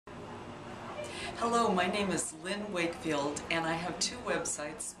Hello, my name is Lynn Wakefield, and I have two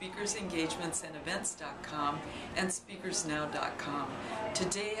websites, speakersengagementsandevents.com and speakersnow.com.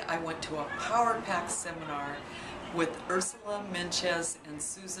 Today I went to a Power Pack seminar with Ursula, Mentjes, and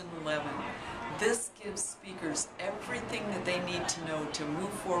Susan Levin. This gives speakers everything that they need to know to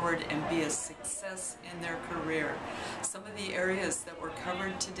move forward and be a success in their career. Some of the areas that were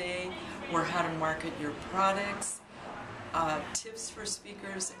covered today were how to market your products, tips for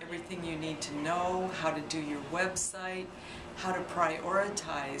speakers, everything you need to know, how to do your website, how to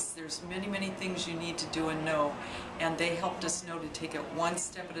prioritize. There's many things you need to do and know, and they helped us know to take it one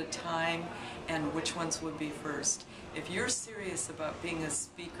step at a time and which ones would be first. If you're serious about being a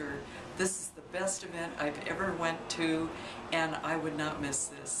speaker, this is the best event I've ever went to, and I would not miss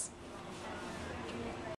this.